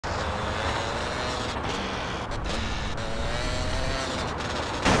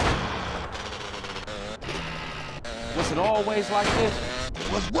Was it always like this?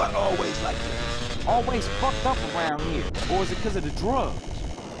 Was what always like this? Always fucked up around here. Or is it because of the drugs?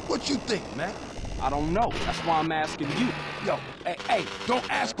 What you think, man? I don't know. That's why I'm asking you. Yo, hey, don't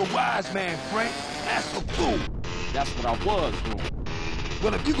ask a wise man, Frank. Ask a fool. That's what I was doing.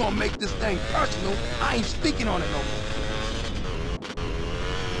 Well, if you gonna make this thing personal, I ain't speaking on it no more.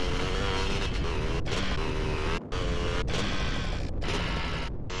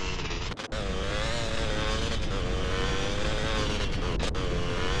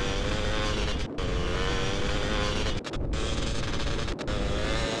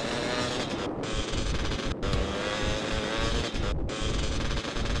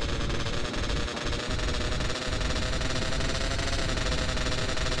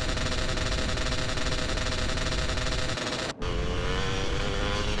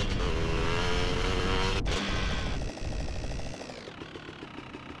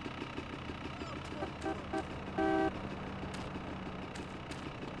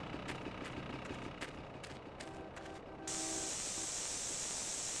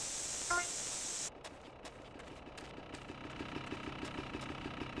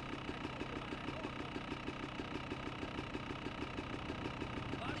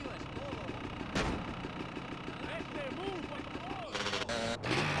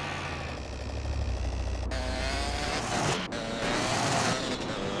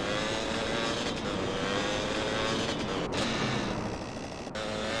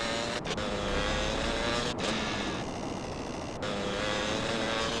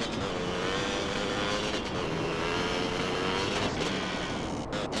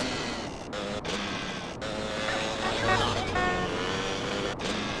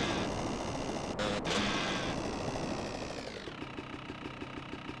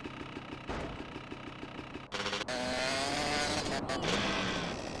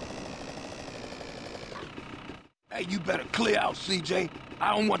 Hey, you better clear out, CJ.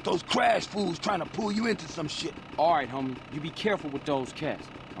 I don't want those crash fools trying to pull you into some shit. All right, homie. You be careful with those cats.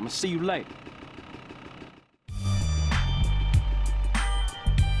 I'ma see you later.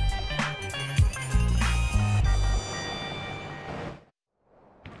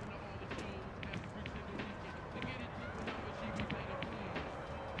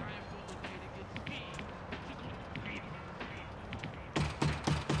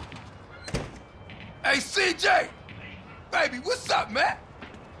 Hey, CJ! Baby, what's up, man?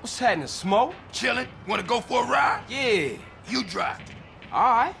 What's happening, Smoke? Chillin'? Wanna go for a ride? Yeah. You drive.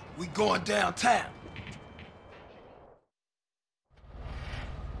 All right. We going downtown.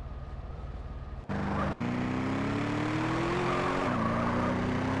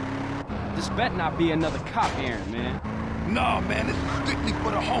 This better not be another cop errand, man. Nah, man, this is strictly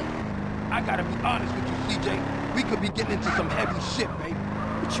for the home. I gotta be honest with you, CJ. We could be getting into some heavy shit, baby.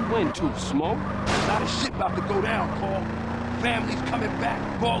 What you into, Smoke? A lot of shit about to go down, Carl. Families coming back,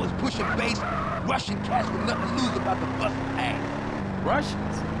 ballers pushing base, Russian cats with nothing to lose about the bust ass.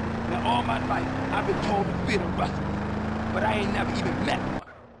 Russians? Now, all my life, I've been told to fear the Russians, but I ain't never even met one.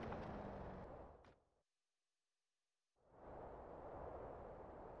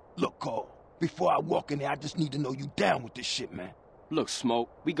 Look, Carl, before I walk in there, I just need to know you down with this shit, man. Look,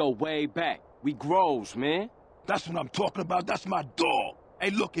 Smoke, we go way back. We grows, man. That's what I'm talking about. That's my dog. Hey,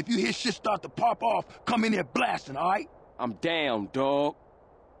 look, if you hear shit start to pop off, come in here blasting, all right? I'm down, dog.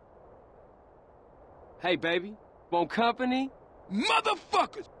 Hey, baby, want company?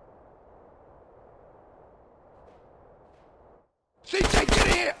 Motherfuckers! CJ, get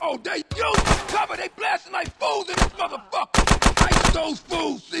in here! Oh, they use cover! They blasting like fools in this motherfucker! Ice those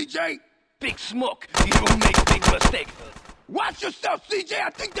fools, CJ! Big Smoke, you don't make big mistakes. Watch yourself, CJ!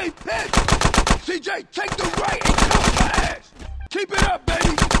 I think they pissed! CJ, take the right and cover my ass! Keep it up,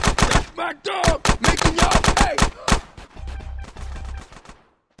 baby! That's my dog, making y'all pay!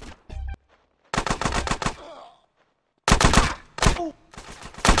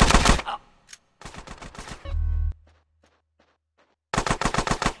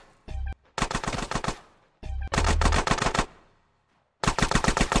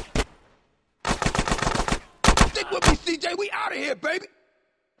 Stick with me, CJ. We out of here, baby.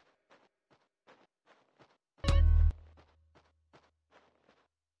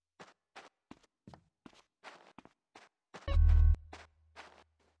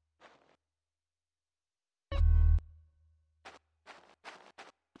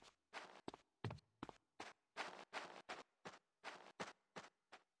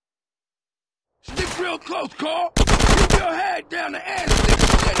 Stick real close, Carl. Keep your head down the ass. Stick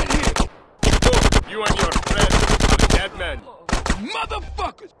shit in here. You and your friend are dead men.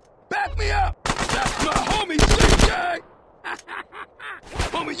 Motherfuckers! Back me up! That's my homie, CJ!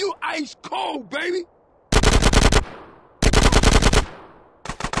 Homie, you ice cold, baby!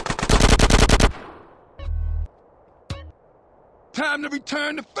 Time to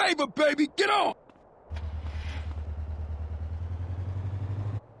return the favor, baby. Get on!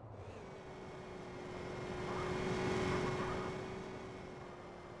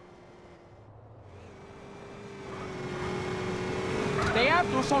 They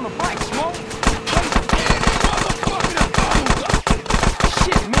after us on the bike, Smoke.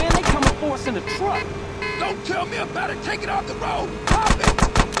 Shit, man, they coming for us in the truck. Don't tell me about it. Take it off the road. Pop it.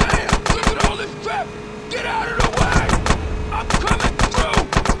 Damn, look at all this traffic. Get out of the way. I'm coming through.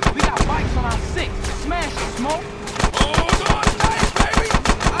 We got bikes on our 6. Smash it, Smoke. Hold on tight, baby.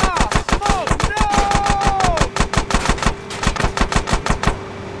 Ah, Smoke, no!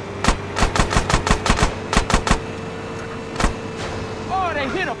 Oh, they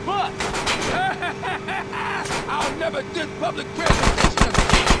hit a bus. I'll never diss public transportation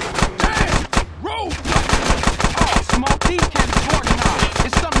again. Damn, roadblock. Oh, Smoke, these cats is organized.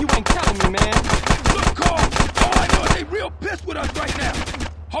 It's something you ain't telling me, man. Look, Carl, all I know is they real pissed with us right now.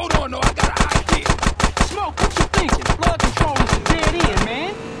 Hold on, though, I got an idea. Smoke, what you thinking? Flood control is a dead end,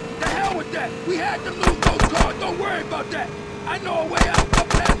 man. The hell with that. We had to lose those cars. Don't worry about that. I know a way out up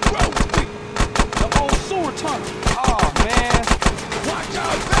that road street. The old sewer tunnel. Oh, man. Watch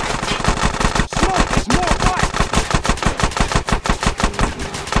out back. Smoke, there's more bikes.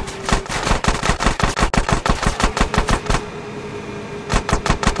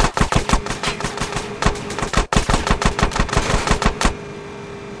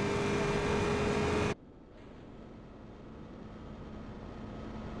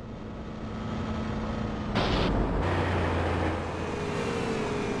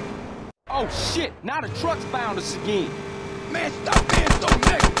 Oh shit, now the truck's found us again. Man, stop being so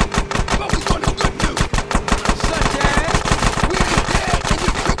negative. Focus on the good news. Such as? We ain't dead and you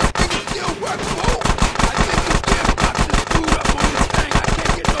trigger fingers still work, fool. I think you damn boxes is screwed up on this thing. I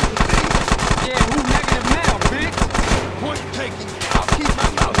can't get no relief. Yeah, who negative now, bitch? Point taken. I'll keep my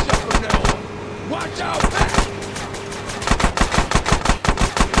mouth shut from now on. Watch out back.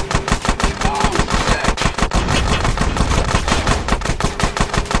 Oh, shit.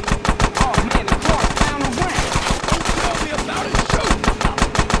 Oh man, the car's down the ramp. Don't tell me about it, shoot.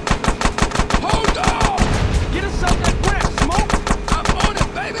 Hold on. Get us up that ramp, Smoke. I'm on it,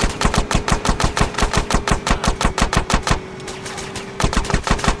 baby.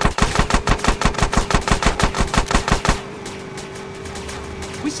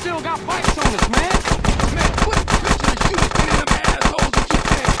 We still got bikes on us, man. Man, quit bitching and shooting in them assholes that you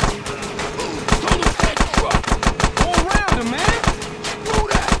can. Ooh, total dead truck. Go around him, man. Screw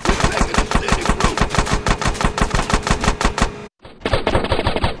that. We're taking the city route.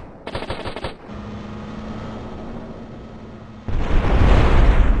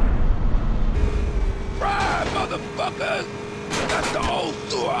 Ride, motherfuckers. That's the old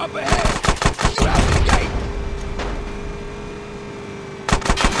sewer up ahead. Shoot out the gate.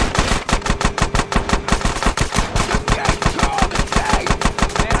 The gate, Carl, the gate.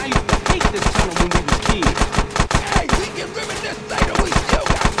 Man, I used to hate this tunnel when we was kids. Hey, we can rivet this later. We still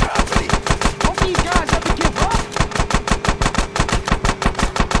got company. Don't these guys ever give up?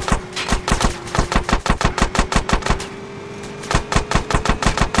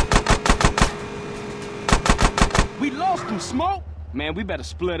 We lost them, Smoke. Man, we better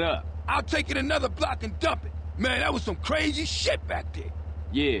split up. I'll take it another block and dump it. Man, that was some crazy shit back there.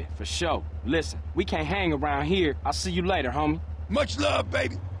 Yeah, for sure. Listen, we can't hang around here. I'll see you later, homie. Much love,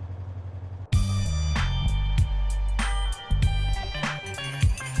 baby.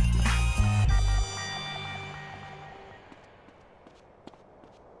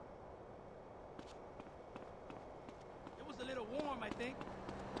 It was a little warm, I think.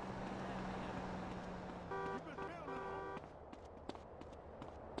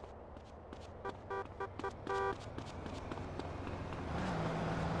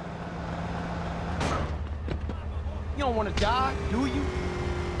 You don't want to die, do you?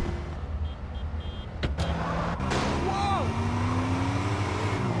 Whoa!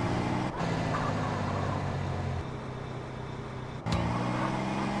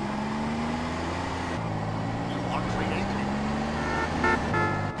 You are creative.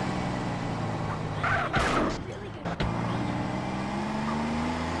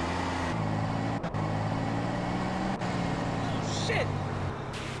 Shit!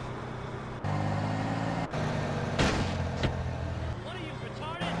 What are you,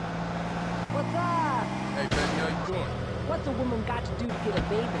 retarded? What's up? Hey, Benny, how you doing? What's a woman got to do to get a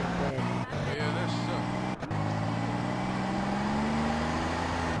baby in bed? Yeah, that's something.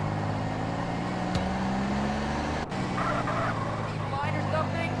 Mine or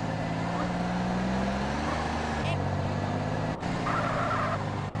something?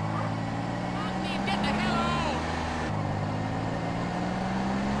 Get the hell out!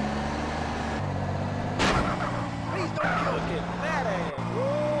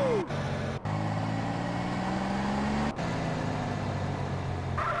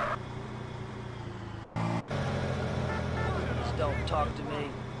 talk to me.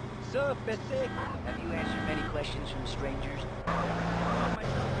 Sup, Betsy? Have you answered many questions from strangers?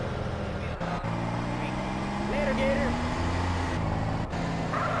 Later, Gator.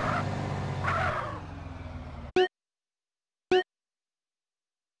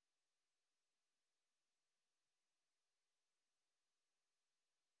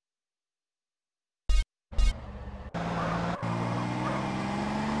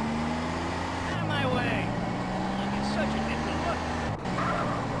 Out of my way. You get such a different look.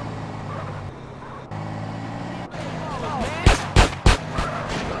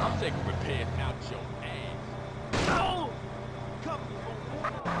 I'm taking repairs out your ass. No!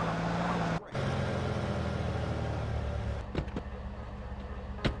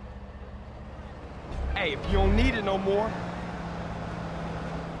 Hey, if you don't need it no more,